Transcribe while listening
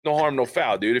no harm, no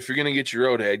foul, dude. If you're gonna get your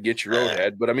road head, get your road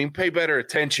head. But I mean, pay better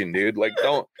attention, dude. Like,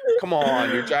 don't come on.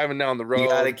 You're driving down the road. You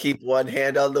gotta keep one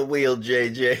hand on the wheel,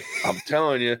 JJ. I'm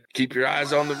telling you, keep your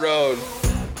eyes on the road.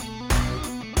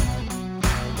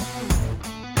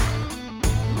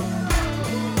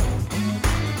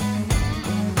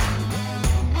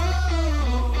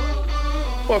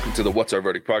 Welcome to the What's Our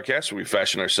Verdict podcast, where we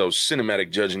fashion ourselves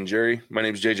cinematic judge and jury. My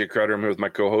name is JJ Crowder. I'm here with my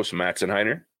co-host, Mattson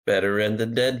Heiner. Better end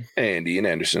than dead. And Ian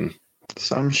Anderson.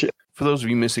 Some shit. For those of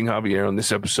you missing Javier on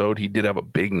this episode, he did have a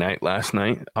big night last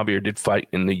night. Javier did fight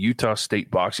in the Utah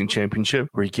State Boxing Championship,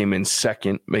 where he came in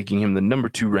second, making him the number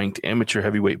 2 ranked amateur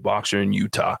heavyweight boxer in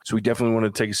Utah. So we definitely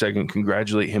want to take a second and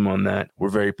congratulate him on that. We're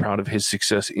very proud of his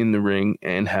success in the ring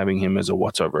and having him as a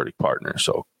What's Our Verdict partner.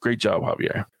 So great job,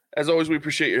 Javier. As always, we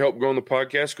appreciate your help growing the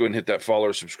podcast. Go ahead and hit that follow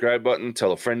or subscribe button.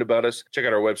 Tell a friend about us. Check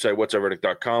out our website,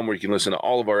 whatsourverdict.com, where you can listen to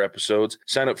all of our episodes.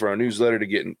 Sign up for our newsletter to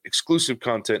get exclusive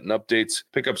content and updates.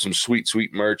 Pick up some sweet,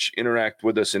 sweet merch. Interact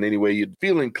with us in any way you'd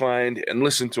feel inclined. And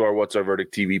listen to our What's Our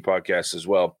Verdict TV podcast as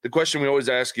well. The question we always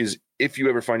ask is, if you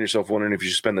ever find yourself wondering if you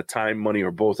should spend the time, money,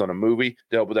 or both on a movie,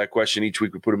 to help with that question, each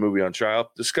week we put a movie on trial,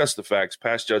 discuss the facts,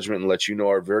 pass judgment, and let you know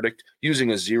our verdict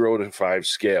using a 0 to 5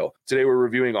 scale. Today we're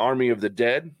reviewing Army of the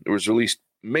Dead. It was released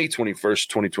May 21st,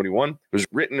 2021. It was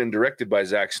written and directed by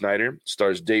Zack Snyder.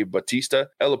 Stars Dave Bautista,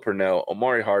 Ella Purnell,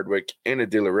 Omari Hardwick, Anna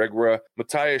de la Regua,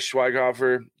 Matthias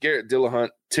Schweighöfer, Garrett Dillahunt,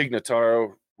 Tig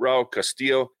Notaro, Raul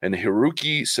Castillo, and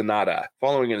Hiroki Sanada.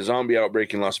 Following a zombie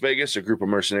outbreak in Las Vegas, a group of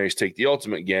mercenaries take the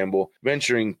ultimate gamble,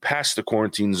 venturing past the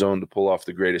quarantine zone to pull off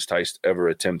the greatest heist ever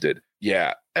attempted.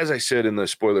 Yeah, as I said in the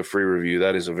spoiler-free review,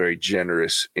 that is a very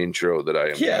generous intro that I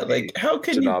am. Yeah, like, how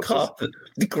can you call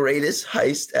the greatest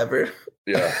heist ever?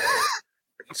 Yeah,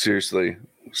 seriously.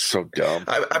 So dumb.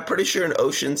 I'm pretty sure in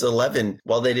Ocean's 11,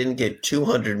 while they didn't get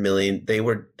 200 million, they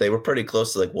were pretty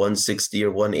close to like 160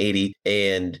 or 180,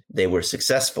 and they were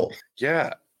successful.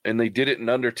 Yeah, and they did it in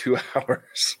under 2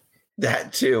 hours.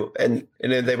 That too, and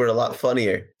then they were a lot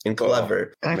funnier and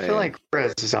clever. And I feel like for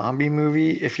a zombie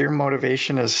movie, if your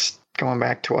motivation is going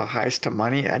back to a heist of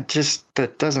money,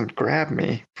 that doesn't grab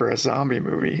me for a zombie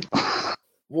movie.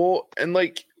 Well, and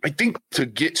like, I think to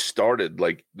get started,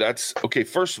 like, that's okay.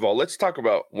 First of all, let's talk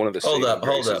about one of the hold up.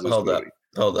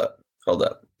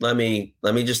 Let me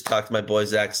just talk to my boy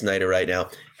Zack Snyder right now.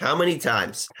 How many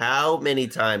times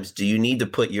do you need to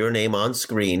put your name on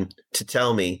screen to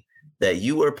tell me that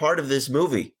you were part of this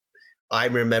movie? I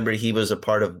remember he was a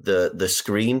part of the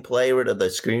screenplay or the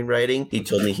screenwriting. He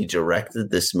told me he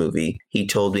directed this movie. He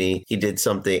told me he did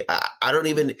something. I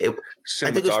think it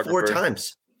was 4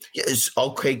 times. Yes.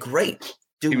 Okay, great.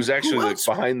 Dude, he was actually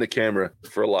behind the camera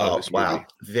for a lot of this movie. Wow.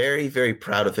 Very, very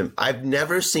proud of him. I've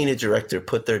never seen a director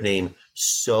put their name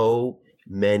so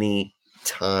many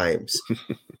times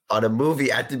on a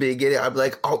movie at the beginning. I'm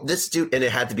like, oh, this dude. And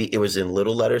it was in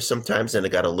little letters sometimes, and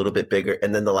it got a little bit bigger.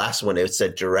 And then the last one, it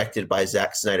said directed by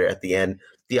Zack Snyder at the end.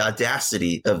 The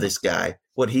audacity of this guy.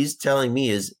 What he's telling me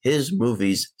is his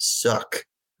movies suck.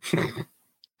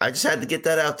 I just had to get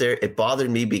that out there. It bothered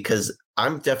me because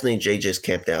I'm definitely in JJ's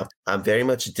camp now. I'm very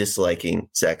much disliking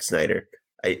Zack Snyder.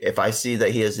 If I see that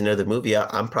he has another movie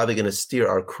out, I'm probably going to steer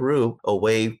our crew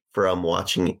away from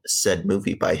watching said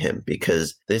movie by him,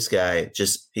 because this guy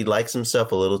he likes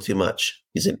himself a little too much.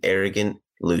 He's an arrogant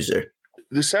loser.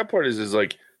 The sad part is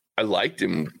like, I liked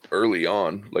him early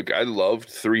on. Like, I loved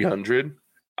 300.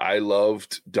 I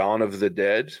loved Dawn of the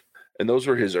Dead. And those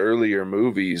were his earlier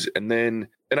movies. And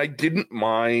I didn't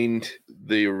mind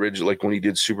the original, like when he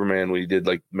did Superman, when he did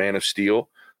like Man of Steel.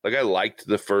 Like, I liked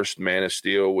the first Man of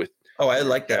Steel with. Oh, I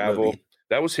like that movie.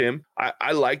 That was him.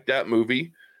 I liked that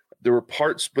movie. There were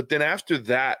parts, but then after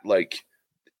that, like,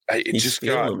 it just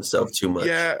got himself too much.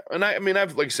 Yeah. And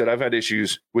I've had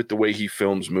issues with the way he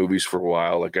films movies for a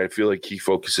while. Like, I feel like he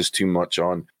focuses too much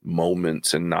on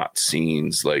moments and not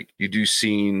scenes. Like, you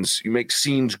make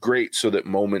scenes great so that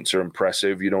moments are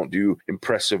impressive. You don't do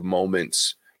impressive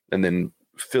moments and then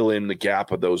fill in the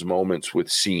gap of those moments with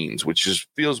scenes, which just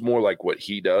feels more like what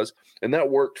he does. And that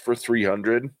worked for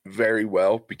 300 very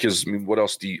well, because what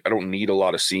else I don't need a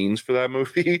lot of scenes for that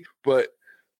movie, but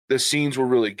the scenes were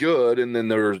really good, and then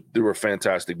there were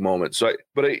fantastic moments. So,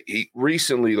 he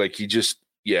recently, like, he just,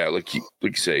 like you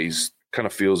say, he's kind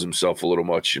of feels himself a little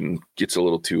much and gets a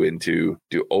little too into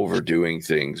overdoing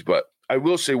things. But I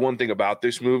will say one thing about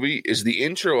this movie is the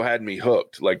intro had me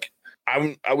hooked. Like,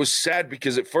 I was sad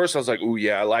because at first I was like, oh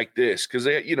yeah, I like this, because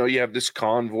you have this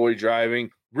convoy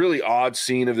driving. Really odd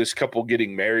scene of this couple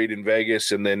getting married in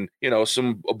Vegas, and then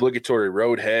some obligatory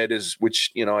road head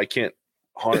which I can't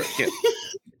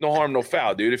no harm, no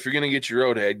foul, dude. If you're gonna get your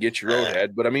roadhead, get your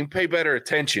roadhead. But I mean, pay better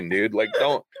attention, dude. Like,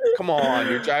 don't come on.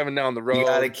 You're driving down the road. You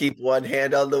gotta keep one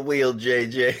hand on the wheel,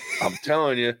 JJ. I'm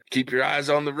telling you, keep your eyes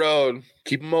on the road.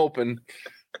 Keep them open.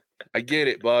 I get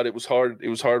it, bud. It was hard. It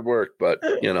was hard work, but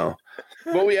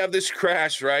But we have this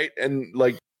crash, right? And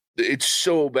like, it's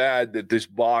so bad that this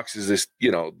box is this.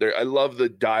 I love the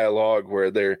dialogue where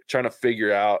they're trying to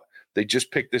figure out. They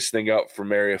just picked this thing up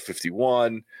from Area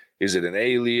 51. Is it an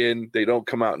alien? They don't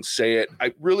come out and say it.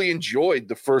 I really enjoyed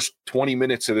the first 20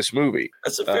 minutes of this movie.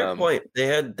 That's a fair point. They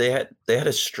had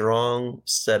a strong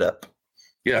setup.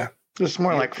 Yeah. It's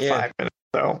more like 5 minutes,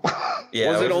 though.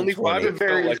 Yeah. Was it only 5?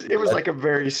 It was like a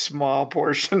very small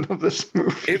portion of this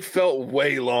movie. It felt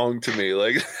way long to me.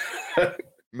 Like,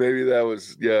 maybe that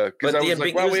was, But because I the was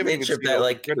like, wow, we haven't even nature of seen that, all the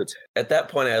like, credits. at that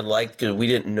point, I liked because we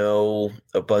didn't know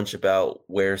a bunch about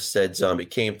where said zombie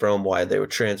came from, why they were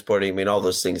transporting. I mean, all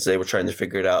those things they were trying to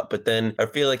figure it out. But then I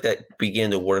feel like that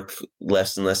began to work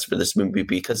less and less for this movie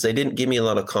because they didn't give me a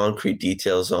lot of concrete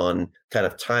details on kind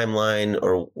of timeline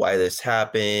or why this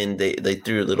happened. They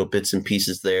threw little bits and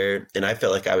pieces there, and I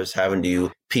felt like I was having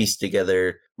to piece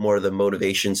together more of the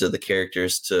motivations of the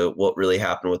characters to what really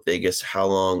happened with Vegas,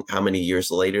 how many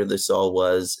years later this all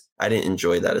was. I didn't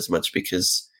enjoy that as much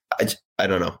because I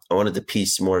don't know. I wanted to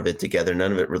piece more of it together.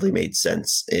 None of it really made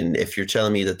sense. And if you're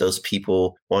telling me that those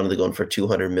people wanted to go in for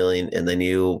 200 million and they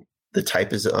knew the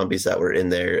type of zombies that were in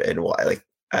there and why,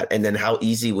 and then how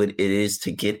easy it is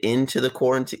to get into the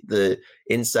quarantine,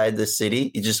 inside the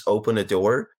city, you just open a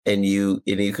door and you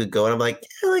could go. And I'm like,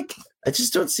 I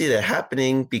just don't see that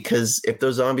happening because if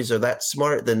those zombies are that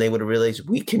smart, then they would have realized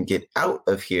we can get out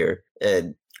of here.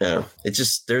 And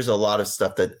there's a lot of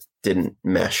stuff that didn't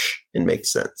mesh and make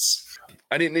sense.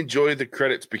 I didn't enjoy the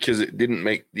credits because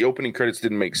the opening credits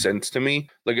didn't make sense to me.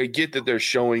 Like, I get that they're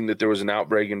showing that there was an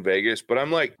outbreak in Vegas, but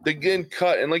I'm like, they getting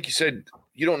cut. And like you said,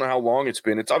 you don't know how long it's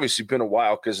been. It's obviously been a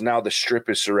while because now the strip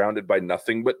is surrounded by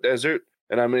nothing but desert.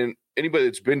 And I mean, anybody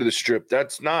that's been to the strip,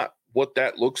 that's not what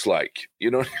that looks like. You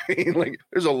know what I mean? Like,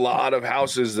 there's a lot of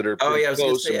houses that are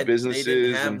close and businesses. They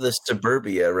didn't have the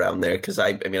suburbia around there because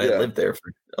I lived there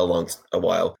for a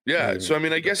while. Yeah. So, I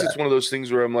mean, I guess it's one of those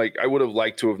things where I'm like, I would have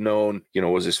liked to have known,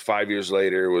 was this 5 years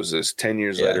later? Was this 10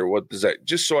 years later? What does that,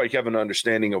 just so I have an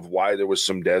understanding of why there was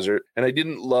some desert. And I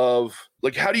didn't love,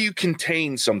 like, how do you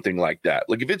contain something like that?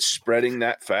 Like, if it's spreading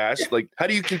that fast, like, how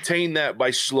do you contain that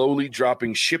by slowly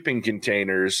dropping shipping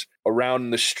containers around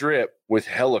the strip with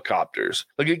helicopters?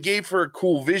 Like, it gave her a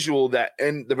cool visual that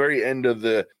the very end of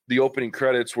the opening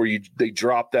credits where they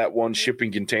drop that one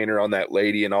shipping container on that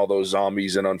lady and all those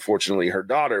zombies and unfortunately her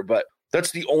daughter. But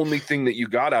that's the only thing that you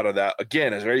got out of that.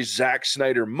 Again, a very Zack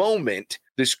Snyder moment,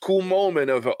 this cool moment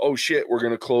of, oh shit, we're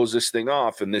going to close this thing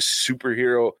off. And this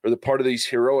superhero or the part of these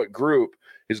heroic group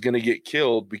is going to get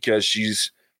killed because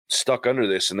she's stuck under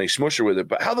this and they smush her with it.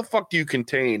 But how the fuck do you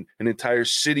contain an entire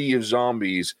city of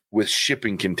zombies with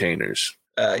shipping containers?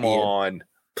 Come on.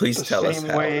 Please tell us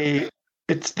how.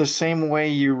 It's the same way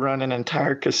you run an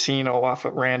entire casino off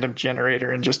a random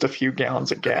generator and just a few gallons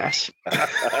of gas.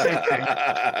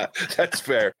 That's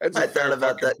fair. I thought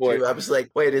about that too. I was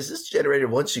like, wait, is this generator,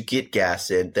 once you get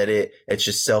gas in, that it's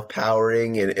just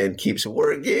self-powering and keeps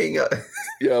working?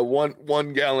 Yeah,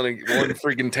 one gallon, one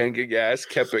freaking tank of gas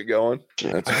kept it going.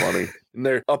 That's funny. And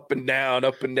they're up and down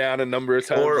a number of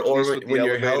times. Or when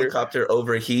your helicopter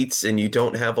overheats and you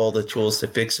don't have all the tools to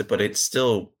fix it, but it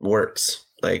still works.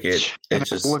 Like it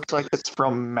just looks like it's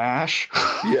from MASH.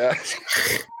 Yeah.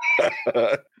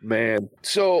 Man.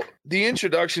 So the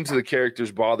introduction to the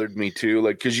characters bothered me too.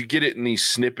 Like, cause you get it in these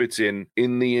snippets in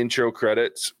the intro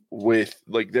credits with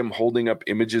like them holding up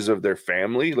images of their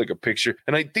family, like a picture.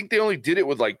 And I think they only did it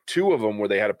with like 2 of them where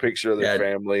they had a picture of their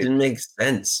family. It didn't make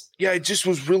sense. Yeah. It just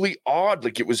was really odd.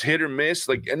 Like, it was hit or miss.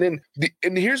 Like, and then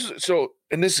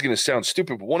and this is going to sound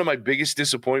stupid, but one of my biggest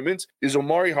disappointments is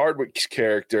Omari Hardwick's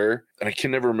character. And I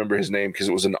can never remember his name because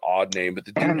it was an odd name, but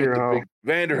the dude with the big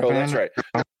Vanderho, that's right.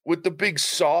 With the big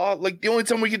saw, like the only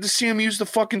time we get to see him use the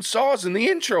fucking saws in the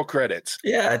intro credits.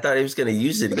 Yeah, I thought he was going to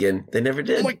use it again. They never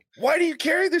did. I'm like, why do you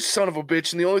carry this son of a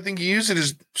bitch? And the only thing you use it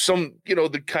is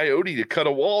the coyote to cut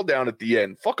a wall down at the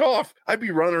end. Fuck off. I'd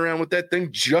be running around with that thing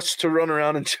just to run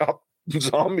around and chop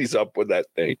zombies up with that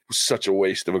thing. It was such a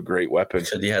waste of a great weapon.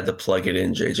 So you had to plug it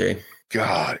in, JJ.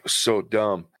 God, it was so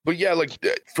dumb. But yeah, like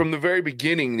from the very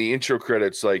beginning, the intro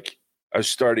credits, like I was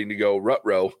starting to go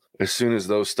rut-row as soon as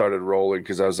those started rolling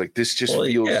because I was like, this just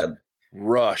feels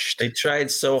rushed. They tried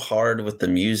so hard with the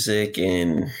music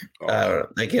and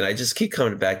again, I just keep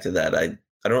coming back to that. I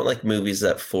don't like movies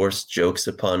that force jokes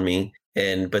upon me.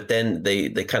 But then they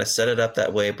kind of set it up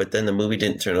that way, but then the movie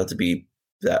didn't turn out to be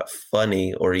that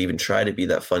funny or even try to be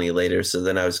that funny later. So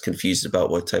then I was confused about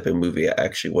what type of movie I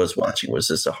actually was watching. Was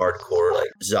this a hardcore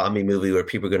like zombie movie where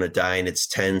people are going to die and it's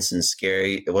tense and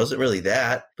scary? It wasn't really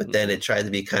that, but then it tried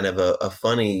to be kind of a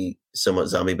funny, somewhat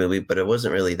zombie movie, but it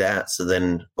wasn't really that. So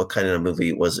then what kind of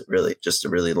movie was it really? Just a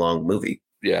really long movie.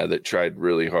 Yeah, that tried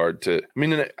really hard to. I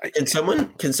mean, can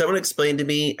someone explain to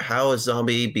me how a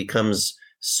zombie becomes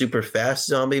super fast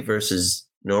zombie versus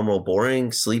normal,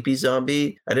 boring, sleepy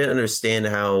zombie? I didn't understand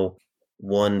how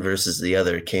one versus the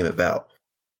other came about.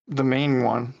 The main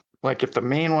one, like if the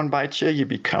main one bites you, you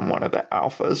become one of the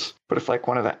alphas. But if like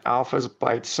one of the alphas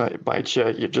bites you,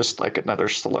 you're just like another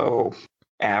slow,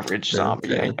 average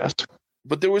zombie, I guess.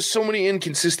 But there was so many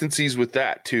inconsistencies with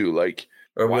that too, like.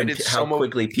 Or how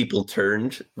quickly people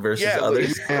turned versus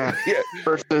others. Yeah.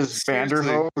 Versus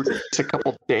Vanderhoof, it's a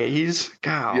couple days.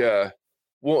 God. Yeah.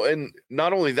 Well, and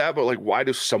not only that, but like, why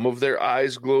do some of their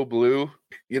eyes glow blue?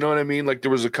 You know what I mean? Like, there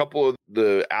was a couple of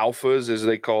the alphas, as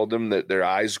they called them, that their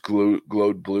eyes glowed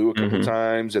blue a couple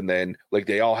times, and then like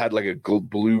they all had like a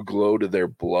blue glow to their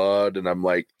blood, and I'm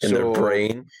like, in their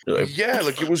brain. Yeah,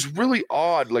 like it was really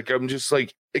odd. Like I'm just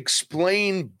like,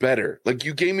 explain better. Like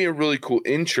you gave me a really cool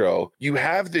intro. You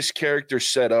have this character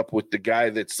set up with the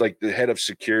guy that's like the head of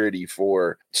security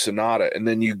for Sonata, and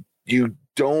then you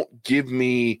don't give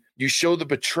me. You show the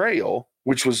betrayal,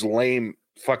 which was lame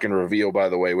fucking reveal, by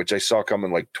the way, which I saw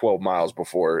coming like 12 miles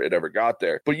before it ever got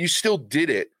there. But you still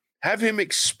did it. Have him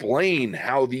explain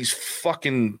how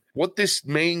what this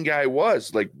main guy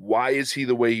was. Like, why is he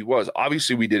the way he was?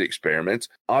 Obviously, we did experiments.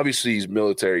 Obviously, he's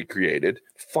military created.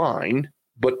 Fine.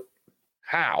 But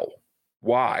how?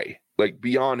 Why? Like,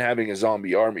 beyond having a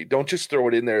zombie army. Don't just throw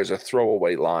it in there as a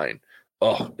throwaway line.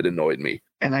 Oh, it annoyed me.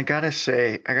 And I gotta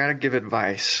say, I gotta give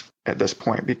advice at this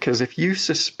point, because if you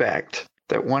suspect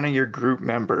that one of your group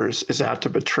members is out to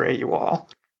betray you all,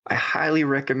 I highly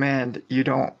recommend you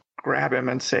don't grab him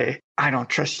and say, I don't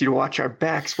trust you to watch our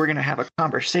backs. We're going to have a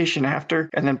conversation after,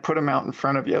 and then put him out in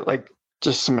front of you. Like,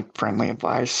 just some friendly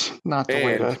advice, not the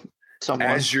way to someone.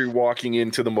 As you're walking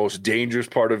into the most dangerous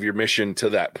part of your mission to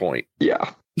that point.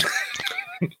 Yeah.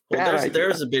 Well,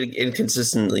 there's a big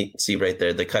inconsistency right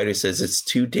there. The Kaido says it's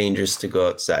too dangerous to go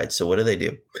outside. So what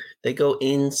do? They go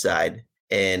inside.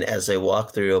 And as they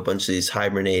walk through a bunch of these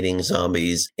hibernating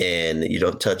zombies, and you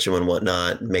don't touch them and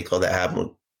whatnot, make all that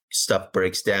happen, stuff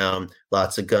breaks down,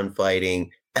 lots of gunfighting.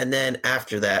 And then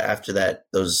after that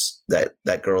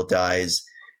girl dies,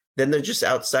 then they're just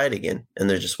outside again. And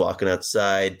they're just walking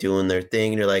outside, doing their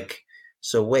thing. And you're like,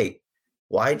 so wait.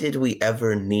 Why did we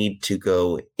ever need to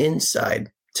go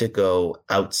inside to go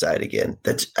outside again?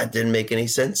 That didn't make any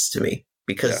sense to me,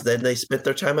 because then they spent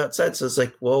their time outside. So it's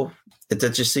like, well, that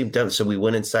just seemed dumb. So we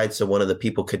went inside so one of the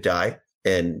people could die,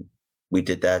 and we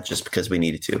did that just because we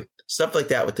needed to. Stuff like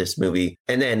that with this movie.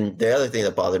 And then the other thing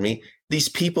that bothered me, these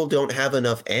people don't have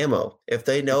enough ammo. If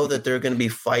they know that they're going to be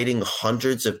fighting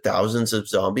hundreds of thousands of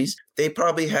zombies, they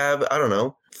probably have, I don't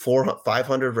know,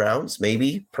 500 rounds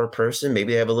maybe per person.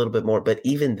 Maybe they have a little bit more. But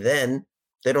even then,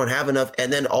 they don't have enough.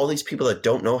 And then all these people that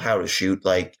don't know how to shoot,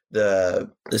 like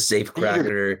the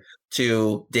safecracker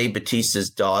to Dave Bautista's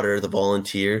daughter, the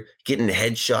volunteer, getting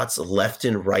headshots left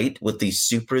and right with these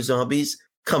super zombies.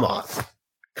 Come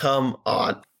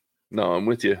on. No, I'm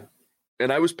with you.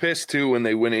 And I was pissed too when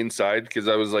they went inside, because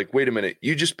I was like, wait a minute,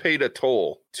 you just paid a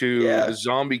toll to the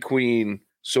zombie queen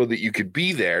so that you could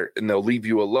be there, and they'll leave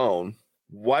you alone.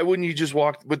 Why wouldn't you just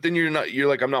walk? But then you're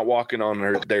like, I'm not walking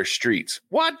on their streets.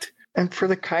 What? And for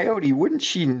the coyote, wouldn't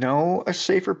she know a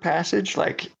safer passage?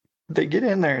 Like, they get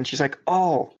in there and she's like,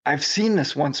 oh, I've seen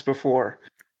this once before.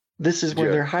 This is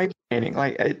where they're hibernating.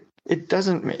 Like, it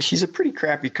doesn't, she's a pretty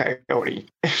crappy coyote.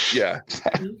 Yeah.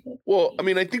 Well, I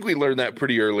mean, I think we learned that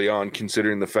pretty early on,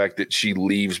 considering the fact that she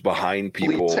leaves behind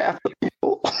people. Leaves half the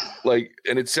people. Like,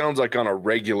 and it sounds like on a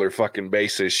regular fucking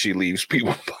basis, she leaves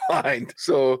people behind.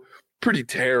 So pretty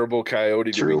terrible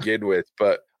coyote to begin with.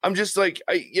 But I'm just like,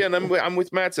 and I'm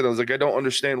with Matt. And I was like, I don't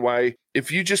understand why,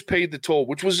 if you just paid the toll,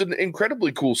 which was an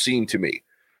incredibly cool scene to me.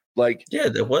 Like, yeah,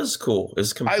 that was cool. It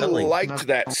was compelling. I liked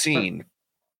that scene.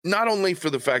 Not only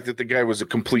for the fact that the guy was a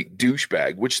complete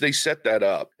douchebag, which they set that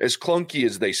up. As clunky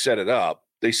as they set it up,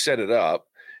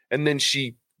 and then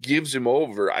she gives him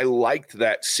over. I liked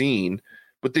that scene,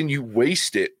 but then you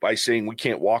waste it by saying we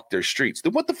can't walk their streets.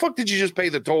 Then what the fuck did you just pay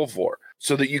the toll for?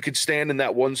 So that you could stand in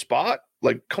that one spot?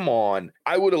 Like, come on.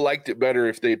 I would have liked it better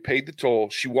if they had paid the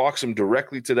toll. She walks him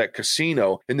directly to that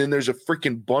casino, and then there's a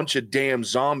freaking bunch of damn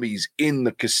zombies in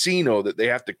the casino that they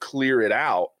have to clear it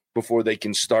out before they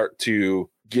can start to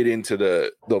get into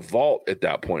the vault at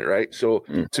that point, right? So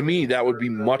to me, that would be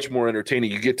much more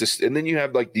entertaining. You get to, and then you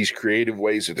have like these creative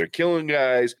ways that they're killing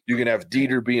guys. You can have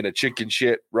Dieter being a chicken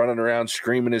shit, running around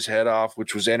screaming his head off,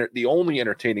 which was the only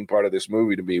entertaining part of this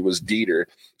movie to me was Dieter.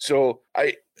 So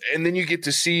and then you get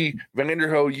to see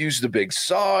Vanderho use the big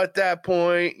saw at that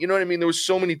point. You know what I mean? There was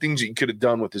so many things that you could have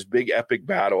done with this big epic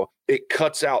battle. It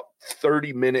cuts out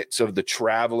 30 minutes of the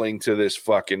traveling to this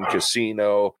fucking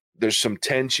casino. There's some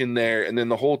tension there. And then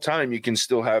the whole time you can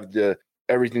still have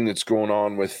everything that's going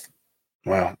on with,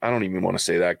 well, I don't even want to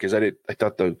say that because I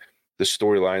thought the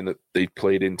storyline that they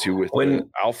played into with the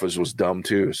Alphas was dumb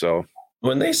too. So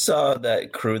when they saw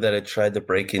that crew that had tried to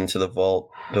break into the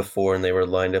vault before and they were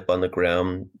lined up on the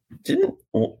ground,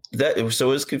 so it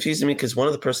was confusing me because one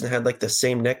of the person had like the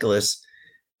same necklace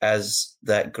as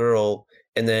that girl.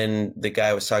 And then the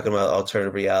guy was talking about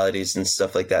alternative realities and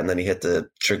stuff like that. And then he hit the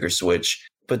trigger switch.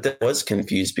 But that was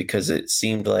confused because it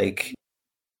seemed like,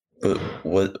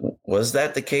 but was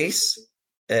that the case?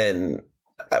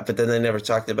 But then they never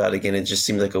talked about it again. It just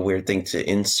seemed like a weird thing to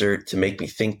insert to make me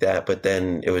think that. But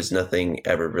then it was nothing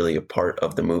ever really a part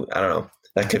of the movie. I don't know.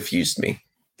 That confused me.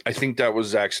 I think that was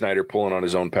Zack Snyder pulling on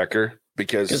his own pecker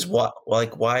because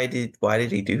why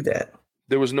did he do that?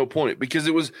 There was no point because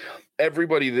it was every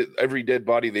dead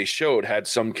body they showed had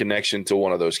some connection to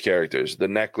one of those characters, the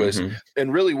necklace. Mm-hmm.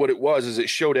 And really what it was is it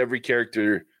showed every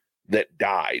character that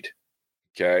died.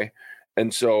 Okay.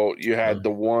 And so you had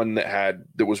the one that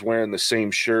was wearing the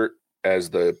same shirt as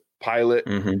the pilot.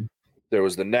 Mm-hmm. There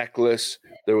was the necklace.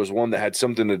 There was one that had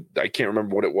something I can't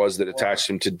remember what it was that attached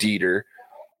him to Dieter,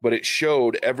 but it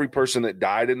showed every person that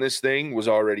died in this thing was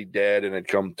already dead and had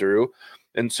come through.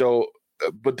 And so,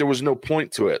 but there was no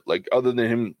point to it, like other than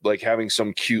him like having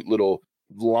some cute little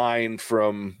line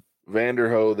from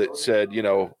Vanderho that said, you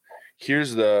know,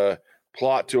 here's the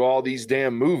plot to all these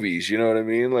damn movies. You know what I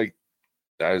mean? Like,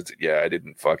 I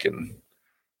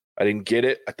didn't get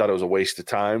it. I thought it was a waste of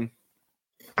time.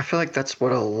 I feel like that's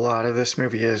what a lot of this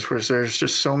movie is, where there's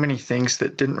just so many things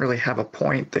that didn't really have a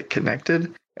point that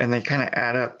connected, and they kind of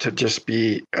add up to just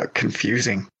be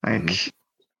confusing. Like,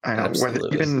 I don't know, whether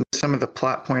even some of the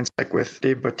plot points, like with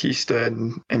Dave Bautista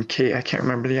and Kate, I can't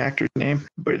remember the actor's name,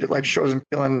 but it like shows him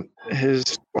killing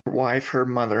his wife, her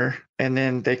mother, and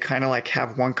then they kind of like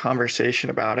have one conversation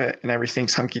about it, and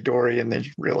everything's hunky dory, and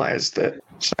they realize that.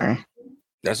 Sorry,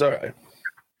 that's all right.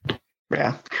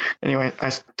 Yeah. Anyway, I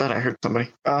thought I heard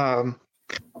somebody.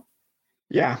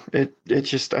 Yeah, it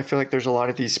just, I feel like there's a lot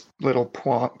of these little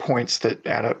points that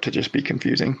add up to just be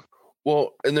confusing.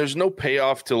 Well, and there's no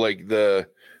payoff to like the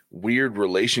weird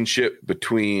relationship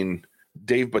between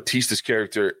Dave Bautista's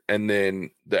character and then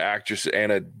the actress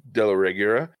Anna de la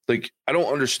Reguera. Like, I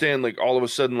don't understand, like all of a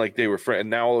sudden, like they were friends, and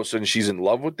now all of a sudden she's in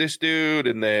love with this dude,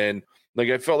 and then like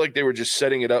I felt like they were just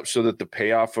setting it up so that the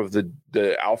payoff of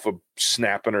the alpha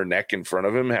snapping her neck in front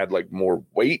of him had like more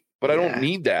weight. But I don't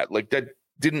need that. Like that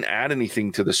didn't add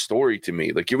anything to the story to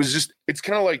me. Like it was just, it's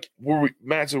kind of like where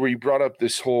you brought up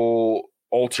this whole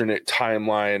alternate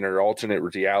timeline or alternate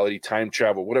reality, time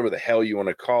travel, whatever the hell you want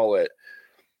to call it,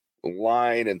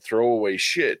 line and throwaway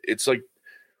shit. It's like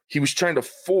he was trying to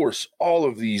force all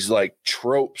of these like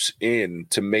tropes in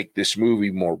to make this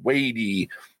movie more weighty.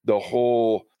 The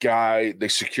whole guy, the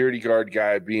security guard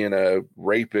guy being a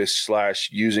rapist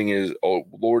 / using his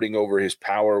lording over his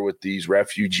power with these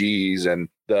refugees, and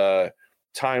the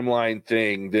timeline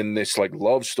thing, then this like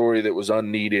love story that was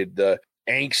unneeded, the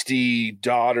angsty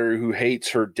daughter who hates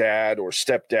her dad or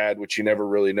stepdad, which you never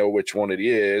really know which one it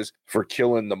is, for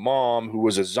killing the mom who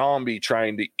was a zombie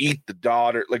trying to eat the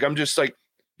daughter. Like, I'm just like,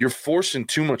 you're forcing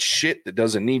too much shit that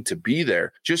doesn't need to be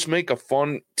there. Just make a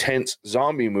fun, tense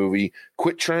zombie movie.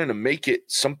 Quit trying to make it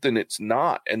something it's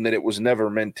not and that it was never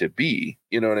meant to be.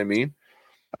 You know what I mean?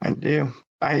 I do.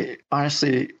 I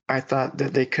honestly thought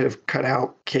that they could have cut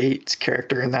out Kate's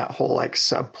character in that whole like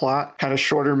subplot, had a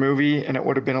shorter movie, and it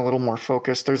would have been a little more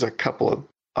focused. There's a couple of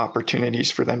opportunities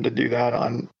for them to do that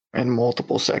in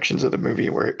multiple sections of the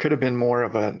movie where it could have been more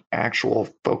of an actual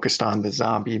focused on the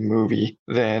zombie movie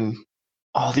than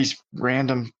all these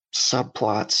random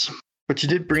subplots. But you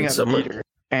did bring up Dieter,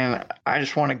 and I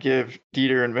just want to give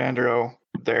Dieter and Vanderho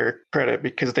their credit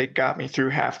because they got me through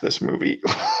half this movie.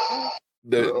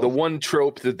 The one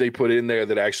trope that they put in there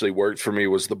that actually worked for me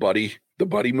was the buddy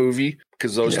movie,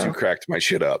 because those two cracked my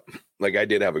shit up. Like, I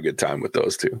did have a good time with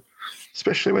those two.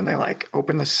 Especially when they like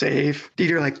open the safe.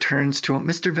 Dieter like turns to him,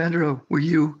 Mr. Vanderho, will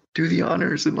you do the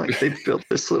honors? And like they built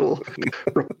this little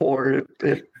rapport.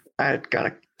 I had got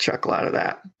a chuckle out of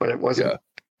that, but it wasn't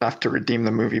enough to redeem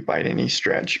the movie by any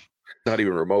stretch. Not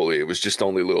even remotely. It was just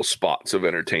only little spots of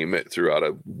entertainment throughout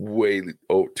a way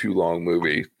too long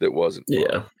movie that wasn't fun.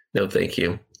 Yeah. No, thank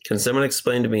you. Can someone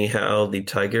explain to me how the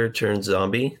tiger turned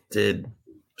zombie? Did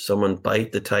someone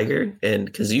bite the tiger? And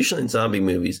because usually in zombie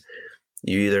movies,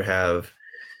 you either have,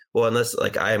 well, unless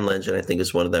like I Am Legend, I think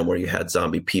is one of them where you had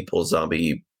zombie people,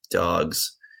 zombie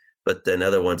dogs, but then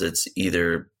other ones it's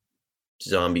either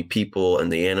zombie people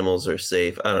and the animals are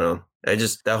safe. I don't know.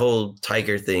 That whole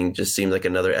tiger thing just seemed like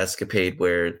another escapade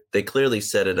where they clearly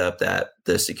set it up that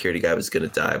the security guy was going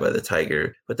to die by the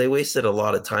tiger, but they wasted a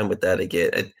lot of time with that again.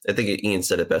 I think Ian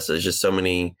said it best. There's just so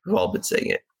many, we've all been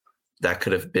saying it. That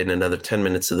could have been another 10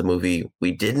 minutes of the movie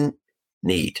we didn't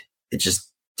need. It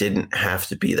just didn't have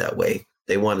to be that way.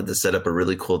 They wanted to set up a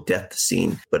really cool death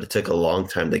scene, but it took a long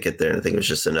time to get there. And I think it was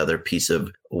just another piece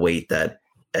of weight that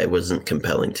it wasn't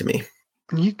compelling to me.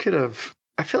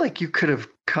 I feel like you could have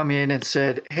come in and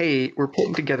said, hey, we're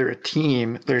putting together a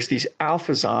team. There's these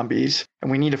alpha zombies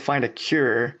and we need to find a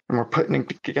cure. And we're putting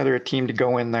together a team to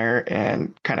go in there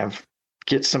and kind of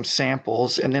get some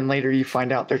samples. And then later you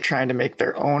find out they're trying to make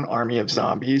their own army of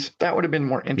zombies. That would have been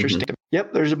more interesting. Mm-hmm.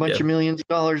 Yep, there's a bunch of millions of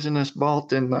dollars in this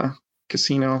vault in the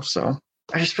casino. So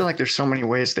I just feel like there's so many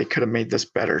ways they could have made this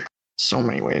better. So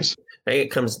many ways. I think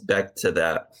it comes back to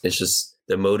that. It's just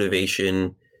the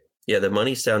motivation. Yeah, the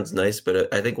money sounds nice,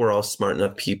 but I think we're all smart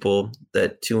enough people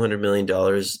that $200 million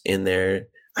in there,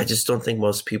 I just don't think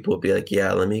most people would be like,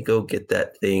 yeah, let me go get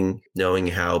that thing knowing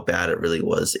how bad it really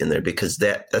was in there. Because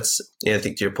that's, I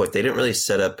think to your point, they didn't really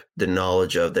set up the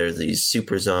knowledge of there's these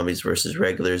super zombies versus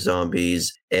regular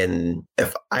zombies. And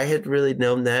if I had really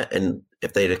known that, and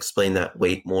if they'd explained that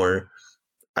weight more,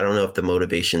 I don't know if the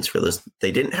motivations for this, they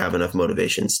didn't have enough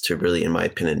motivations to really, in my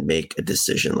opinion, make a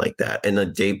decision like that. And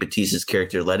then Dave Bautista's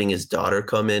character letting his daughter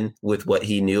come in with what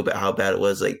he knew about how bad it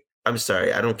was. Like, I'm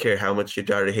sorry, I don't care how much your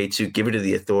daughter hates you. Give it to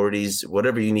the authorities,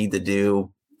 whatever you need to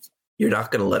do. You're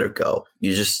not going to let her go.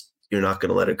 You're not going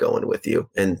to let her go in with you.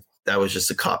 And that was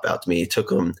just a cop out to me. It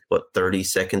took him, 30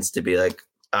 seconds to be like,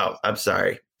 oh, I'm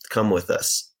sorry, come with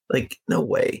us. Like, no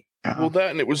way. Well,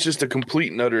 that, and it was just a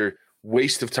complete and utter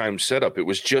waste of time setup. It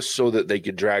was just so that they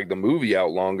could drag the movie out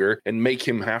longer and make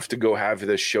him have to go have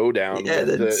the showdown with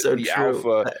the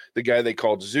alpha, the guy they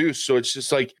called Zeus. So it's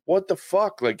just like, what the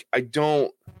fuck? Like, I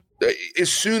don't.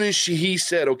 As soon as he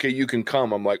said, okay, you can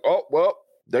come, I'm like, oh, well,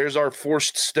 there's our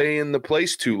forced stay in the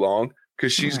place too long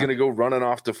because she's going to go running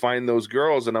off to find those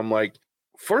girls. And I'm like,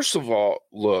 first of all,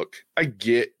 look, I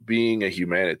get being a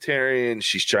humanitarian.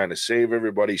 She's trying to save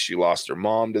everybody. She lost her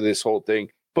mom to this whole thing.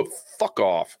 But fuck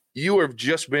off. You have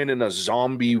just been in a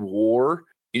zombie war.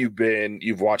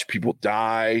 You've watched people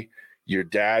die. Your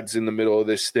dad's in the middle of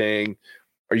this thing.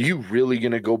 Are you really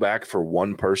going to go back for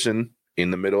one person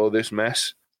in the middle of this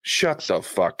mess? Shut the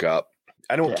fuck up.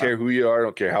 I don't care who you are. I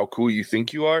don't care how cool you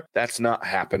think you are. That's not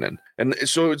happening. And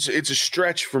so it's a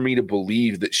stretch for me to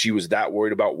believe that she was that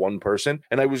worried about one person.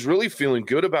 And I was really feeling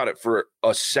good about it for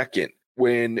a second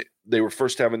when they were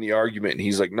first having the argument. And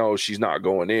he's like, no, she's not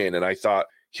going in. And I thought,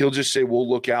 he'll just say, we'll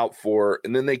look out for her.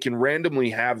 And then they can randomly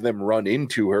have them run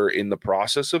into her in the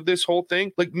process of this whole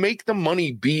thing. Like, make the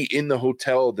money be in the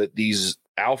hotel that these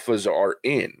alphas are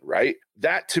in, right?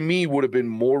 That to me would have been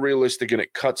more realistic, and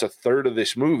it cuts a third of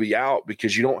this movie out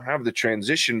because you don't have the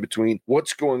transition between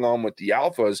what's going on with the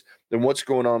alphas and what's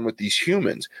going on with these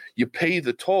humans. You pay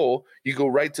the toll, you go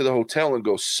right to the hotel and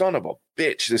go, son of a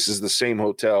bitch, this is the same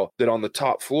hotel that on the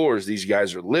top floors these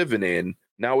guys are living in.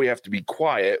 Now we have to be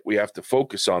quiet. We have to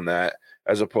focus on that,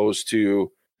 as opposed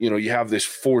to, you have this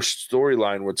forced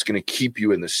storyline where it's going to keep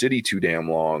you in the city too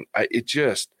damn long.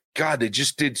 They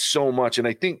just did so much. And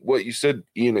I think what you said,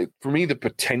 for me, the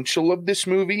potential of this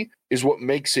movie is what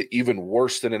makes it even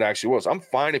worse than it actually was. I'm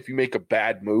fine if you make a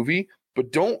bad movie,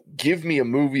 but don't give me a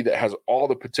movie that has all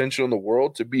the potential in the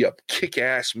world to be a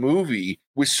kick-ass movie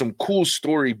with some cool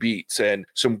story beats and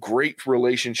some great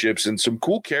relationships and some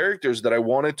cool characters that I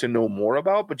wanted to know more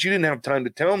about, but you didn't have time to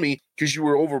tell me because you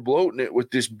were overbloating it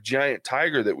with this giant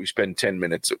tiger that we spend 10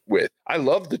 minutes with. I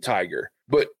love the tiger,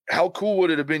 but how cool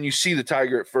would it have been? You see the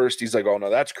tiger at first, he's like, oh no,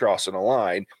 that's crossing a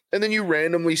line. And then you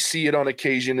randomly see it on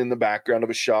occasion in the background of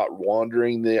a shot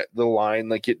wandering the line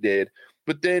like it did.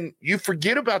 But then you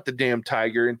forget about the damn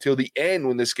tiger until the end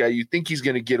when this guy, you think he's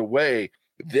going to get away.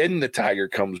 Then the tiger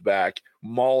comes back,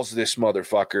 mauls this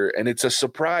motherfucker. And it's a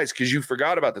surprise because you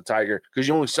forgot about the tiger because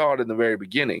you only saw it in the very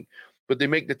beginning. But they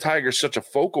make the tiger such a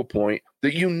focal point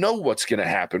that you know what's going to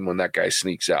happen when that guy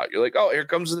sneaks out. You're like, oh, here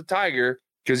comes the tiger,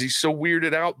 because he's so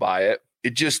weirded out by it.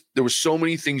 There was so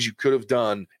many things you could have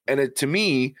done. And to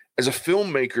me, as a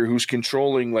filmmaker who's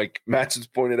controlling, like Mattson's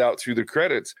pointed out through the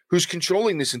credits, who's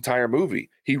controlling this entire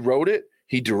movie, he wrote it,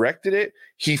 He directed it.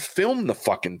 He filmed the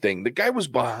fucking thing. The guy was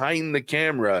behind the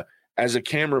camera as a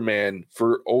cameraman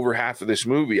for over half of this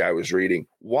movie I was reading.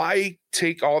 Why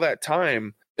take all that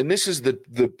time? And this is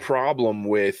the problem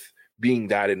with being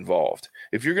that involved.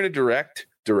 If you're going to direct.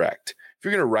 If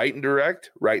you're going to write and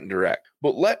direct.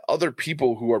 But let other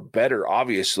people who are better,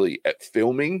 obviously, at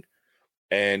filming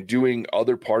and doing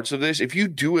other parts of this. If you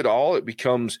do it all, it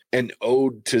becomes an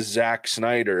ode to Zack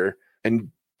Snyder. And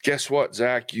guess what,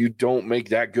 Zack? You don't make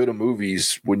that good of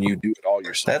movies when you do it all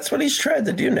yourself. That's what he's tried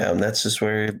to do now. And that's just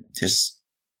where just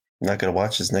not going to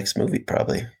watch his next movie,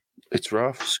 probably. It's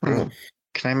rough. Screw him.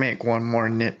 Can I make one more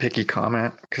nitpicky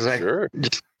comment? Because I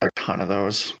just a ton of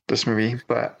those, this movie.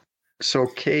 But so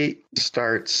Kate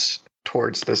starts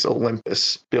towards this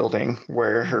Olympus building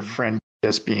where her friend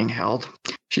is being held.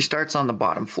 She starts on the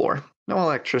bottom floor. No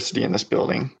electricity in this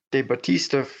building. Dave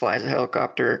Bautista flies a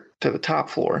helicopter to the top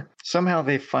floor. Somehow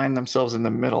they find themselves in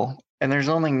the middle, and there's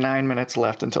only 9 minutes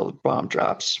left until the bomb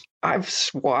drops. I've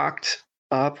walked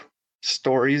up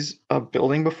stories of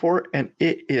building before, and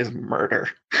it is murder.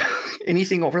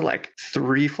 Anything over like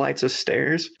 3 flights of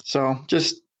stairs. So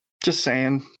just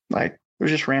saying, like, it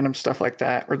was just random stuff like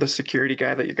that. Or the security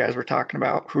guy that you guys were talking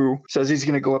about who says he's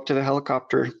going to go up to the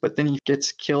helicopter, but then he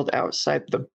gets killed outside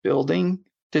the building.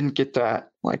 Didn't get that,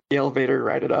 like the elevator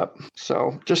right it up.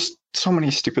 So just so many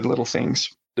stupid little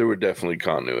things. There were definitely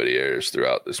continuity errors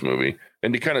throughout this movie.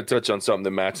 And to kind of touch on something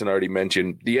that Mattson already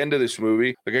mentioned, the end of this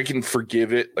movie, like I can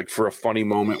forgive it, like for a funny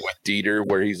moment with Dieter,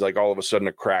 where he's like all of a sudden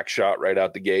a crack shot right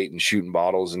out the gate and shooting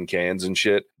bottles and cans and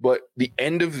shit. But the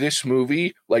end of this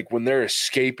movie, like when they're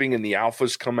escaping and the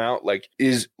alphas come out, like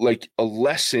is like a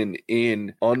lesson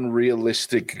in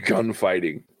unrealistic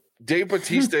gunfighting. Dave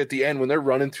Bautista at the end when they're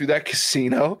running through that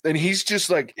casino and he's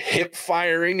just like hip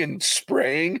firing and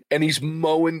spraying and he's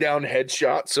mowing down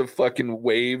headshots of fucking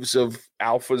waves of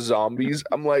alpha zombies.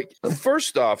 I'm like,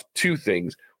 first off, 2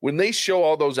 things. When they show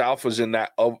all those alphas in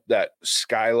that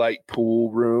skylight pool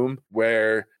room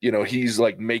where, you know, he's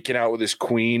like making out with his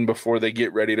queen before they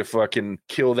get ready to fucking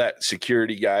kill that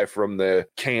security guy from the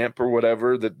camp or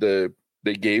whatever that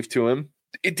they gave to him.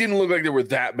 It didn't look like there were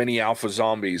that many alpha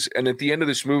zombies. And at the end of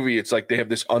this movie, it's like they have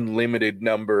this unlimited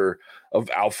number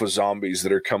of alpha zombies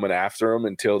that are coming after them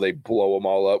until they blow them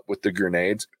all up with the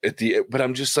grenades. But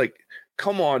I'm just like,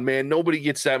 come on, man. Nobody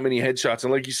gets that many headshots.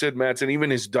 And like you said, Matt, and even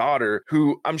his daughter,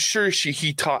 who I'm sure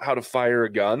he taught how to fire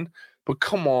a gun. But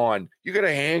come on, you got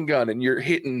a handgun and you're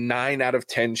hitting 9 out of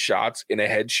 10 shots in a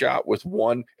headshot with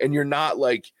one. And you're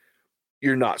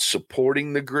not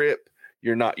supporting the grip.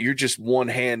 You're just one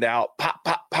hand out, pop,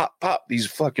 pop, pop, pop. These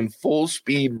fucking full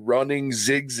speed running,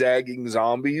 zigzagging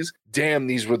zombies. Damn,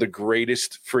 these were the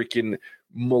greatest freaking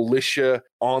militia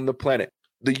on the planet.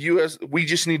 The U.S., we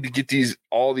just need to get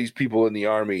all these people in the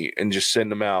army and just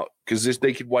send them out because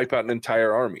they could wipe out an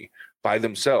entire army by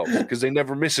themselves because they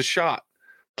never miss a shot.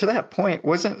 To that point,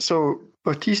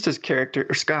 Bautista's character,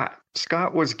 or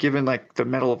Scott was given like the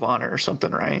Medal of Honor or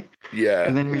something, right? Yeah.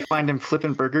 And then we find him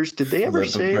flipping burgers. Did they ever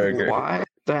say why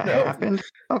that happened?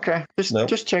 Okay.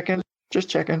 Just checking.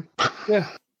 Yeah.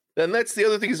 And that's the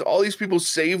other thing is all these people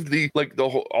saved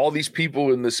all these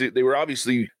people in the city. They were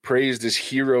obviously praised as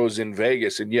heroes in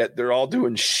Vegas, and yet they're all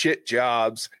doing shit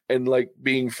jobs and like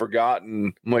being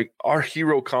forgotten. I'm like, our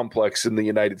hero complex in the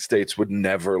United States would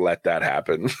never let that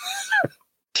happen.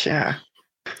 Yeah.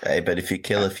 Hey, but if you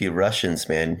kill a few Russians,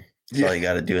 man, that's all you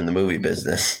got to do in the movie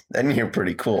business. Then you're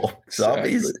pretty cool.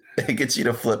 Zombies, it gets you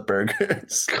to flip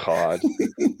burgers. God.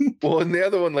 Well, and the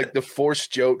other one, like the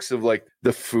forced jokes of like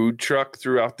the food truck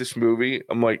throughout this movie.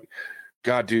 I'm like,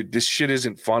 God, dude, this shit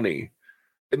isn't funny.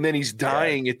 And then he's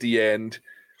dying at the end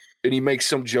and he makes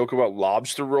some joke about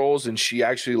lobster rolls and she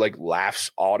actually like laughs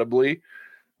audibly.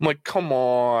 I'm like, come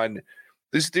on.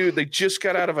 This dude, they just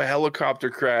got out of a helicopter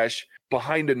crash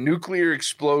behind a nuclear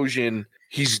explosion.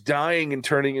 He's dying and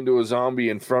turning into a zombie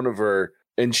in front of her,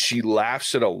 and she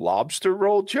laughs at a lobster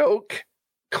roll joke?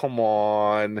 Come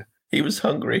on. He was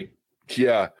hungry.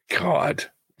 Yeah. God.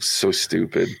 So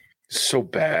stupid. So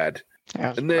bad.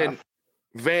 And then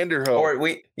Vanderhoek. Or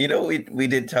we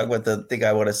did talk about the thing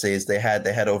I want to say is they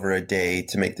had over a day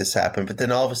to make this happen, but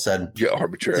then all of a sudden,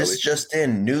 arbitrarily. This just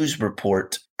in news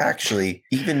report. Actually,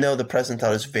 even though the president thought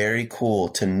it was very cool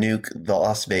to nuke the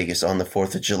Las Vegas on the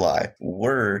 4th of July,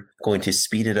 we're going to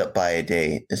speed it up by a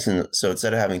day. So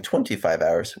instead of having 25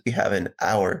 hours, we have an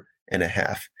hour and a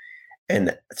half.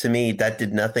 And to me, that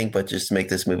did nothing but just make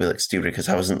this movie look stupid because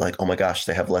I wasn't like, oh my gosh,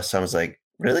 they have less time. I was like,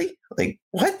 really? Like,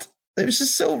 what? It was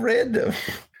just so random.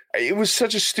 it was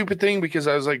such a stupid thing because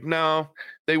I was like, no,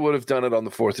 they would have done it on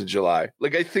the 4th of July.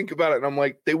 Like, I think about it and I'm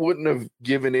like, they wouldn't have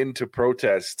given in to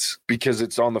protests because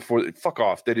it's on the 4th. Fuck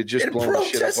off. They'd have just blown the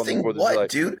shit up on the 4th of July.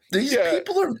 Dude? These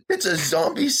people are, it's a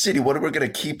zombie city. What, are we going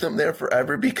to keep them there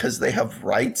forever because they have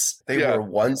rights? They were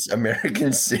once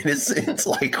American citizens.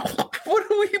 Like,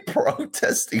 what are we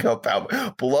protesting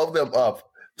about? Blow them up.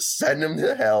 Send them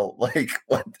to hell. Like,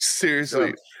 what?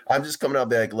 Seriously. I'm just coming out and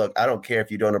be like, look, I don't care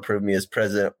if you don't approve me as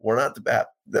president. We're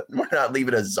not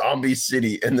leaving a zombie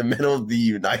city in the middle of the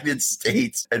United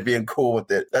States and being cool with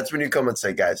it. That's when you come and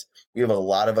say, guys, we have a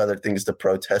lot of other things to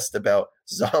protest about.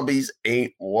 Zombies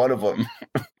ain't one of them.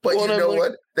 But you know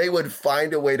what? They would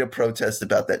find a way to protest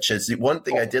about that shit. See, one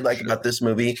thing I did like about this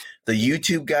movie, the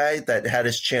YouTube guy that had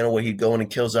his channel where he'd go in and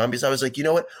kill zombies, I was like, you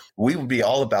know what? We would be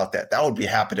all about that. That would be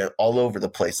happening all over the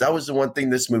place. That was the one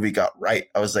thing this movie got right.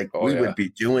 I was like, we would be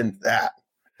doing that.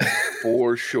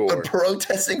 For sure. But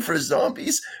protesting for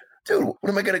zombies? Dude,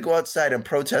 when am I going to go outside and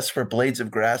protest for blades of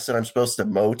grass that I'm supposed to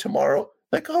mow tomorrow?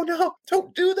 Like, oh no,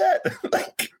 don't do that.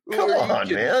 Like, come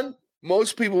on, man.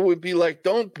 Most people would be like,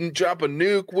 don't drop a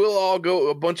nuke. We'll all go,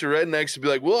 a bunch of rednecks would be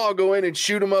like, we'll all go in and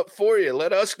shoot them up for you.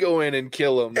 Let us go in and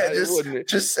kill them. Yeah,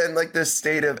 just send like the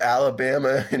state of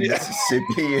Alabama and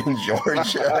Mississippi and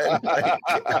Georgia.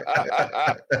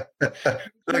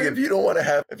 Look, if you don't want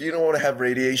to have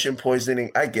radiation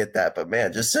poisoning, I get that. But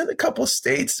man, just send a couple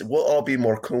states. We'll all be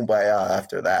more kumbaya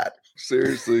after that.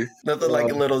 Seriously. Nothing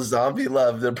like a little zombie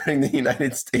love to bring the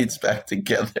United States back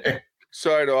together.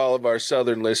 Sorry to all of our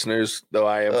Southern listeners, though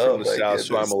I am from the South,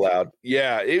 so I'm allowed.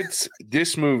 Yeah,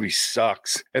 this movie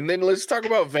sucks. And then let's talk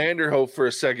about Vanderhoof for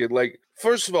a second. Like,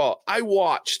 first of all, I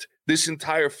watched this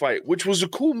entire fight, which was a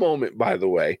cool moment, by the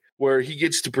way, where he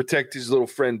gets to protect his little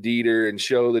friend Dieter and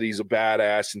show that he's a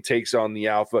badass and takes on the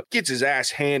Alpha, gets his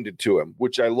ass handed to him,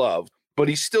 which I love. But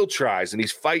he still tries, and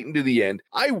he's fighting to the end.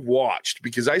 I watched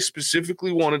because I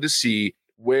specifically wanted to see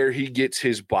where he gets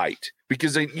his bite,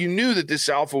 because you knew that this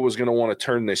Alpha was going to want to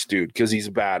turn this dude because he's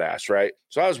a badass, right?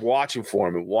 So I was watching for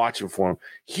him.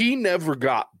 He never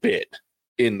got bit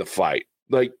in the fight.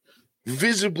 Like,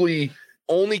 visibly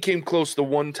only came close the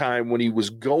one time when he was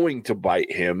going to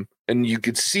bite him, and you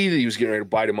could see that he was getting ready to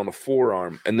bite him on the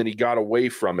forearm, and then he got away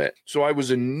from it. So I was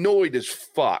annoyed as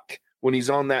fuck when he's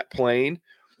on that plane,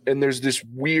 and there's this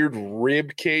weird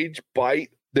rib cage bite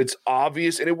that's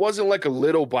obvious, and it wasn't like a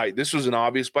little bite. This was an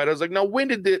obvious bite. I was like, now, when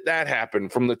did that happen?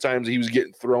 From the times he was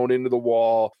getting thrown into the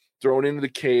wall, thrown into the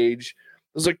cage.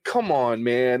 I was like, come on,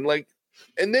 man. Like,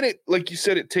 and then it, like you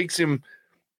said, it takes him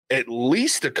at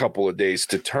least a couple of days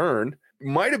to turn.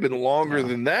 Might have been longer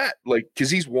than that, like, because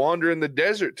he's wandering the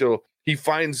desert till he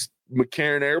finds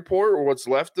McCarran Airport or what's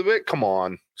left of it. Come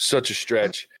on. Such a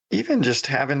stretch. Even just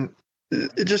having,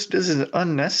 it just isn't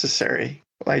unnecessary.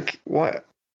 Like, what?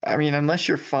 I mean, unless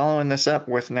you're following this up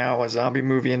with now a zombie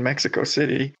movie in Mexico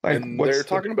City. Like, and they're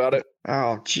talking about it.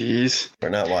 Oh, geez. We're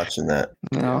not watching that.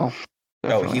 No.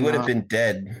 Oh, he would have been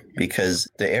dead because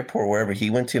the airport, wherever he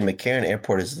went to, McCarran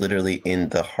Airport is literally in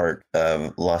the heart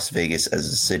of Las Vegas as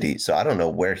a city. So I don't know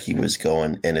where he was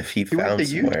going. And if he found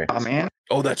somewhere. Utah, man.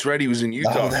 Oh, that's right. He was in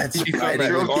Utah. Oh, that's he right.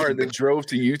 found that car and then drove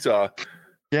to Utah.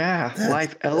 Yeah,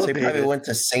 life elevated. They probably went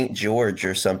to St. George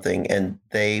or something, and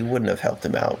they wouldn't have helped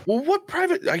him out. Well, what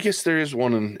private? I guess there is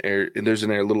one in air. There's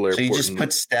an little airport. So you just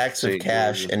put stacks of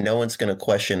cash, and no one's going to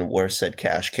question where said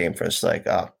cash came from. It's like,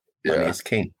 money is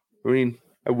king. I mean,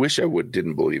 I wish I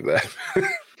didn't believe that.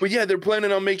 But yeah, they're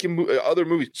planning on making other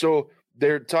movies. So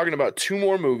they're talking about 2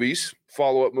 more movies,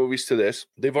 follow-up movies to this.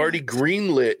 They've already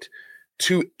greenlit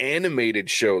 2 animated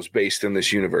shows based in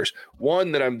this universe.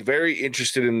 One that I'm very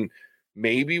interested in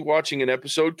maybe watching an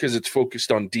episode because it's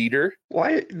focused on Dieter.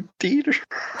 Why Dieter?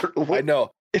 I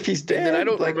know. If he's dead. And then I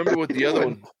don't remember what the other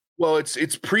one. Well, it's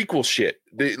prequel shit.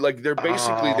 They're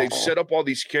basically they've set up all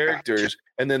these characters,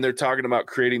 and then they're talking about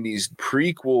creating these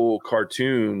prequel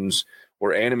cartoons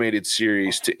or animated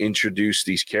series to introduce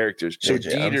these characters. So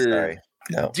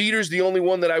Dieter's the only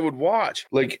one that I would watch.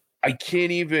 Like, I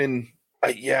can't even.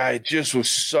 It just was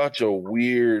such a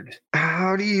weird.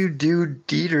 How do you do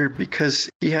Dieter because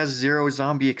he has 0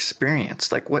 zombie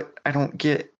experience? Like, what? I don't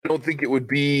get. I don't think it would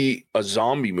be a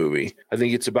zombie movie. I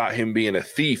think it's about him being a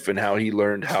thief and how he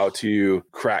learned how to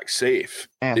crack safe.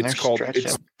 Man, it's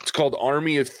called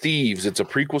Army of Thieves. It's a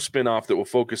prequel spinoff that will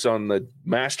focus on the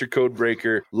master code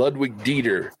breaker Ludwig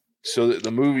Dieter. So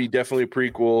the movie, definitely a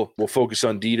prequel, will focus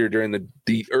on Dieter during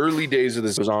the early days of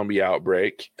the zombie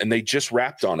outbreak. And they just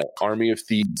wrapped on it, Army of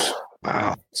Thieves.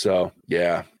 Wow. So,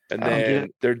 yeah. And then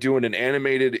they're doing an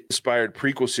animated inspired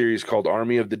prequel series called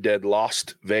Army of the Dead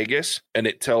Lost Vegas. And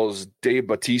it tells Dave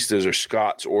Bautista's or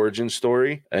Scott's origin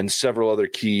story and several other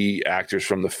key actors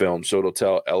from the film. So it'll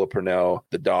tell Ella Purnell,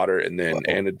 the daughter, and then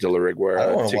Anna de la Reguera. I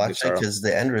don't want to watch it because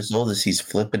the end result is he's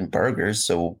flipping burgers.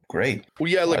 So great. Well,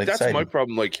 yeah, like that's my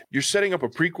problem. Like you're setting up a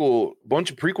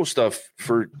bunch of prequel stuff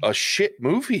for a shit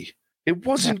movie. It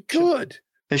wasn't good.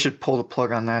 They should pull the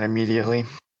plug on that immediately.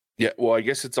 Yeah, well, I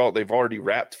guess they've already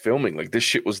wrapped filming. Like this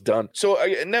shit was done. So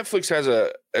Netflix has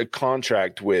a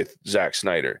contract with Zack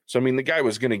Snyder. So, I mean, the guy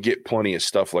was going to get plenty of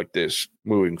stuff like this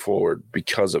moving forward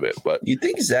because of it. But you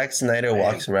think Zack Snyder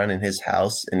walks around in his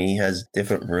house and he has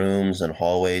different rooms and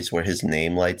hallways where his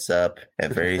name lights up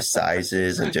at various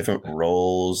sizes and different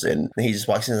roles. And he just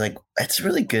walks in and like, it's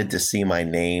really good to see my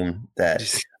name that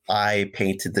I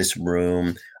painted this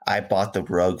room. I bought the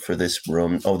rug for this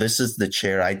room. Oh, this is the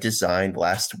chair I designed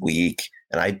last week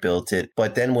and I built it.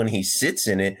 But then when he sits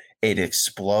in it, it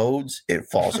explodes. It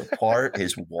falls apart.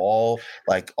 His wall,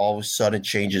 like all of a sudden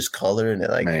changes color. And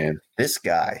like, man, this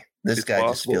guy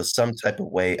just feels some type of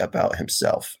way about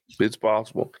himself. It's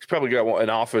possible. He's probably got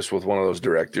an office with one of those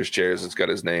director's chairs that's got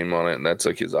his name on it. And that's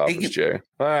like his office chair.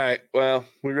 All right. Well,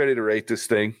 we ready to rate this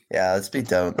thing? Yeah, let's be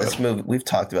done with this movie. We've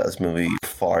talked about this movie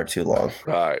far too long.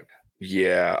 All right.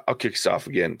 Yeah, I'll kick us off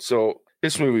again. So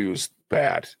this movie was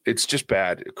bad. It's just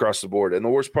bad across the board. And the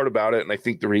worst part about it, and I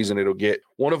think the reason it'll get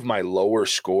one of my lower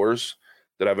scores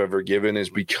that I've ever given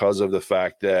is because of the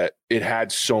fact that it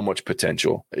had so much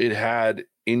potential. It had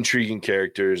intriguing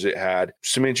characters. It had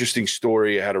some interesting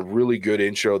story. It had a really good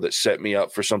intro that set me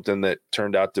up for something that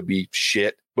turned out to be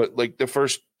shit. But like the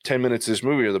first 10 minutes of this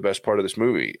movie are the best part of this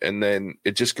movie. And then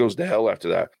it just goes to hell after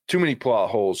that. Too many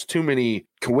plot holes, too many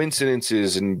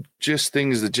coincidences, and just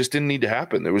things that just didn't need to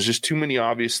happen. There was just too many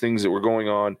obvious things that were going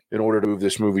on in order to move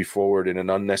this movie forward in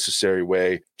an unnecessary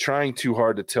way, trying too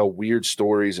hard to tell weird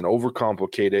stories and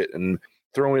overcomplicate it and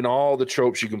throw in all the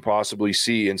tropes you can possibly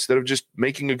see instead of just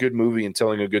making a good movie and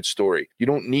telling a good story. You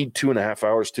don't need 2.5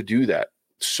 hours to do that.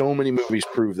 So many movies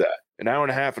prove that. An hour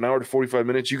and a half, an hour to 45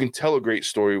 minutes, you can tell a great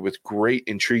story with great,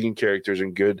 intriguing characters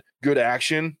and good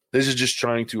action. This is just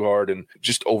trying too hard and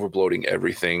just overbloating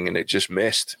everything, and it just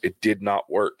missed. It did not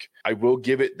work. I will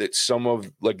give it that some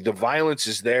of, like, the violence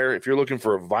is there. If you're looking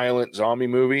for a violent zombie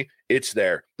movie, it's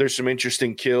there. There's some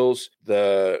interesting kills.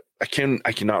 I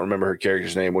cannot remember her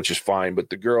character's name, which is fine, but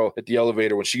the girl at the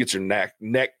elevator, when she gets her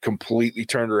neck completely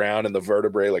turned around and the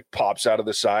vertebrae like pops out of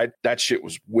the side, that shit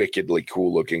was wickedly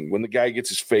cool looking. When the guy gets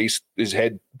his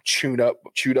head chewed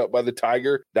up by the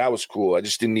tiger, that was cool. I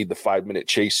just didn't need the 5-minute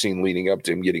chase scene leading up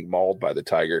to him getting mauled by the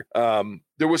tiger.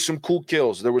 There was some cool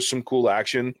kills. There was some cool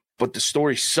action, but the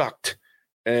story sucked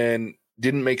and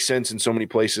didn't make sense in so many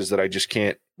places that I just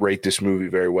can't rate this movie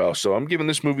very well. So I'm giving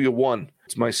this movie a 1.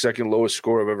 It's my second lowest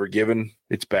score I've ever given.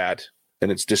 It's bad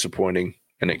and it's disappointing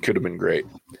and it could have been great.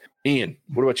 Ian,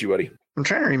 what about you, buddy? I'm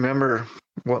trying to remember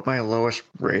what my lowest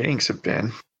ratings have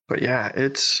been. But yeah,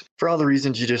 it's for all the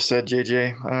reasons you just said,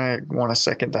 JJ. I want to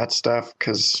second that stuff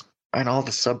because and all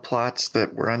the subplots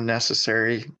that were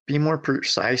unnecessary. Be more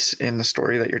precise in the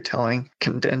story that you're telling.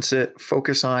 Condense it.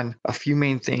 Focus on a few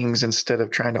main things instead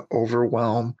of trying to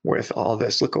overwhelm with all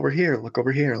this. Look over here. Look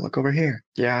over here. Look over here.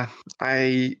 Yeah,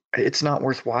 it's not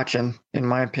worth watching, in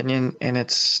my opinion. And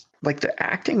it's like the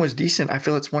acting was decent. I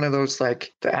feel it's one of those,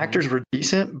 like, the actors were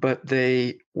decent, but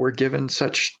they were given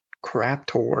such crap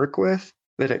to work with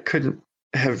that it couldn't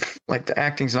have, like, the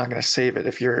acting's not going to save it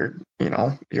if your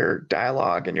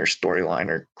dialogue and your storyline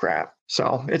are crap.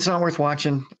 So it's not worth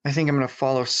watching. I think I'm going to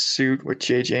follow suit with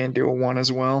JJ and do a 1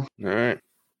 as well. All right.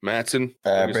 Mattson?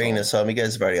 Bringing this home, you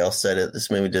guys have already all said it.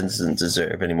 This movie doesn't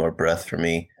deserve any more breath from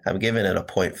me. I'm giving it a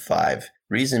 0.5.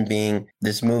 Reason being,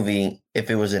 this movie, if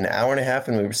it was an hour and a half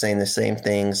and we were saying the same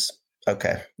things,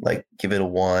 okay, like, give it a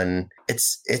 1.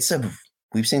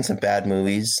 We've seen some bad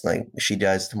movies, like She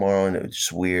Dies Tomorrow, and it was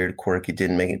just weird, quirky,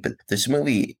 didn't make it. But this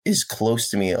movie is close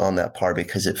to me on that part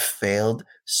because it failed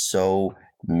so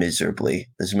miserably.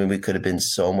 This movie could have been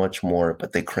so much more,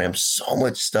 but they crammed so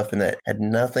much stuff in that had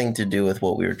nothing to do with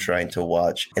what we were trying to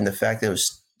watch. And the fact that it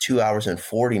was 2 hours and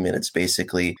 40 minutes,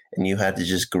 basically, and you had to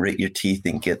just grit your teeth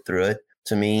and get through it,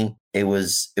 to me, it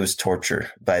was torture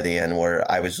by the end, where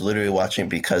I was literally watching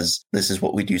because this is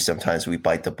what we do sometimes. We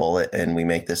bite the bullet and we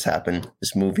make this happen.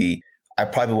 This movie, I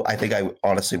think I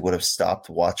honestly would have stopped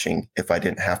watching if I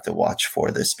didn't have to watch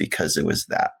for this because it was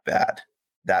that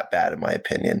bad in my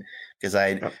opinion. Because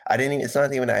I didn't even, it's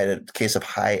not even I had a case of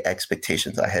high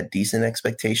expectations. I had decent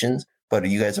expectations, but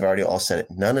you guys have already all said it.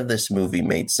 None of this movie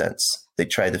made sense. They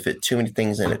tried to fit too many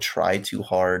things in. It tried too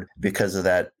hard. Because of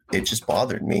that, it just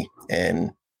bothered me.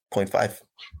 And 0.5.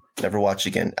 Never watch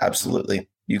again. Absolutely.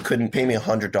 You couldn't pay me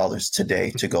 $100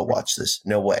 today to go watch this.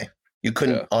 No way. You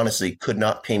couldn't, honestly, could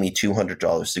not pay me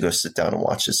 $200 to go sit down and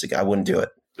watch this again. I wouldn't do it.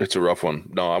 It's a rough one.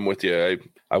 No, I'm with you.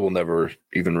 I will never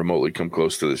even remotely come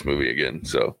close to this movie again.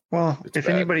 So, well, if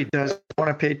anybody does want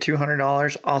to pay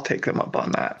 $200, I'll take them up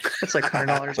on that. It's like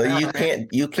 $100. But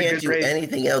you can't do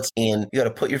anything else, Ian. You got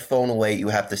to put your phone away. You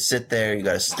have to sit there. You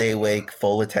got to stay awake,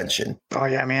 full attention. Oh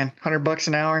yeah, man. $100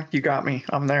 an hour. You got me.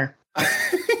 I'm there.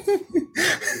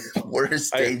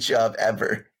 Worst day job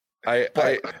ever.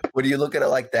 When you look at it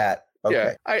like that,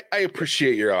 okay. Yeah, I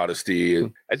appreciate your honesty.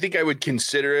 I think I would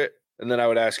consider it. And then I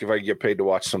would ask if I could get paid to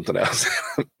watch something else.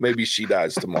 Maybe She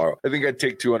Dies Tomorrow. I think I'd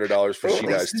take $200 for She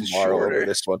Dies Tomorrow over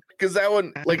this one. Because that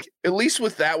one, like, at least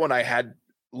with that one, I had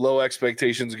low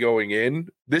expectations going in.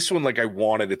 This one, like, I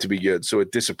wanted it to be good. So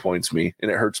it disappoints me.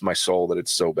 And it hurts my soul that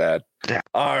it's so bad. Yeah.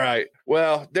 All right.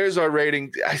 Well, there's our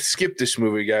rating. I skipped this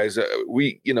movie, guys.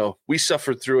 We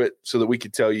suffered through it so that we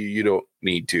could tell you you don't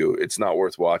need to. It's not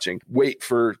worth watching. Wait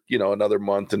for, another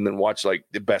month and then watch like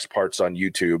the best parts on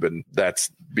YouTube, and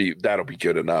that'll be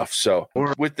good enough. So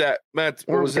with that, Matt,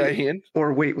 what was that, Ian?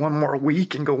 Or wait one more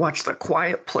week and go watch The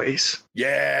Quiet Place.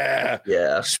 Yeah.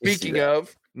 Yeah. Speaking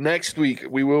of, next week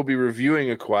we will be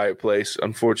reviewing A Quiet Place.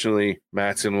 Unfortunately,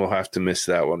 Mattson will have to miss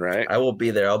that one, right? I will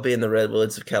be there. I'll be in the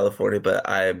redwoods of California, but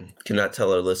I cannot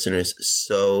tell our listeners,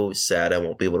 so sad I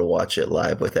won't be able to watch it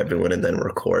live with everyone and then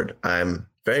record. I'm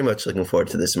very much looking forward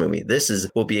to this movie.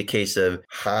 Will be a case of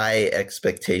high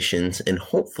expectations and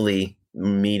hopefully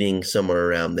meeting somewhere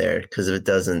around there, because if it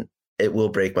doesn't, it will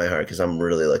break my heart, because I'm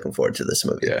really looking forward to this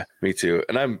movie. Yeah, me too.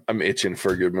 And I'm itching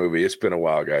for a good movie. It's been a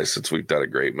while, guys, since we've done a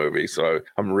great movie. So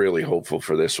I'm really hopeful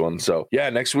for this one. So yeah,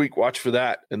 next week, watch for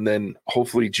that. And then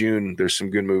hopefully June, there's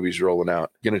some good movies rolling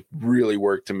out. Going to really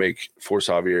work to force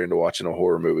Javier into watching a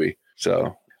horror movie.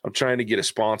 So I'm trying to get a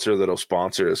sponsor that'll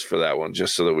sponsor us for that one,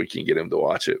 just so that we can get him to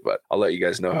watch it. But I'll let you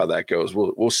guys know how that goes.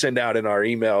 We'll send out in our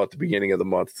email at the beginning of the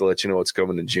month to let you know what's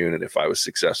coming in June and if I was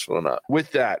successful or not.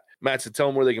 With that, Matt, so tell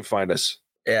them where they can find us.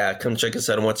 Yeah, come check us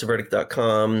out on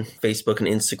whatsaverdict.com, Facebook and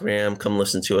Instagram. Come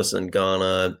listen to us on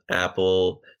Ghana,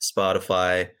 Apple,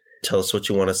 Spotify. Tell us what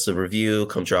you want us to review.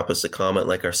 Come drop us a comment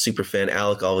like our super fan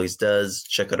Alec always does.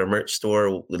 Check out our merch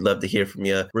store. We'd love to hear from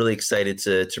you. Really excited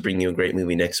to bring you a great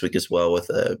movie next week as well with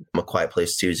A Quiet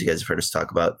Place 2, as you guys have heard us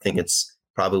talk about. I think it's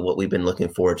probably what we've been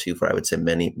looking forward to for, I would say,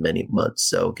 many, many months.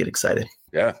 So get excited.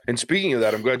 Yeah. And speaking of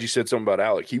that, I'm glad you said something about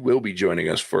Alec. He will be joining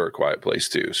us for A Quiet Place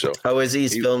 2. So, is he?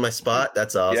 He's filling my spot?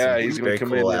 That's awesome. Yeah, he's going to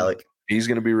come in. Alec. He's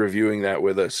going to be reviewing that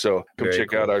with us. So come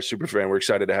check out our super fan. We're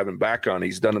excited to have him back on.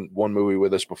 He's done one movie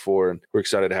with us before, and we're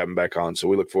excited to have him back on. So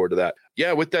we look forward to that.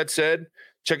 Yeah, with that said,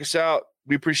 check us out.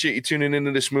 We appreciate you tuning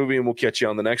into this movie, and we'll catch you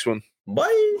on the next one.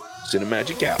 Bye.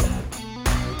 Cinemagic out.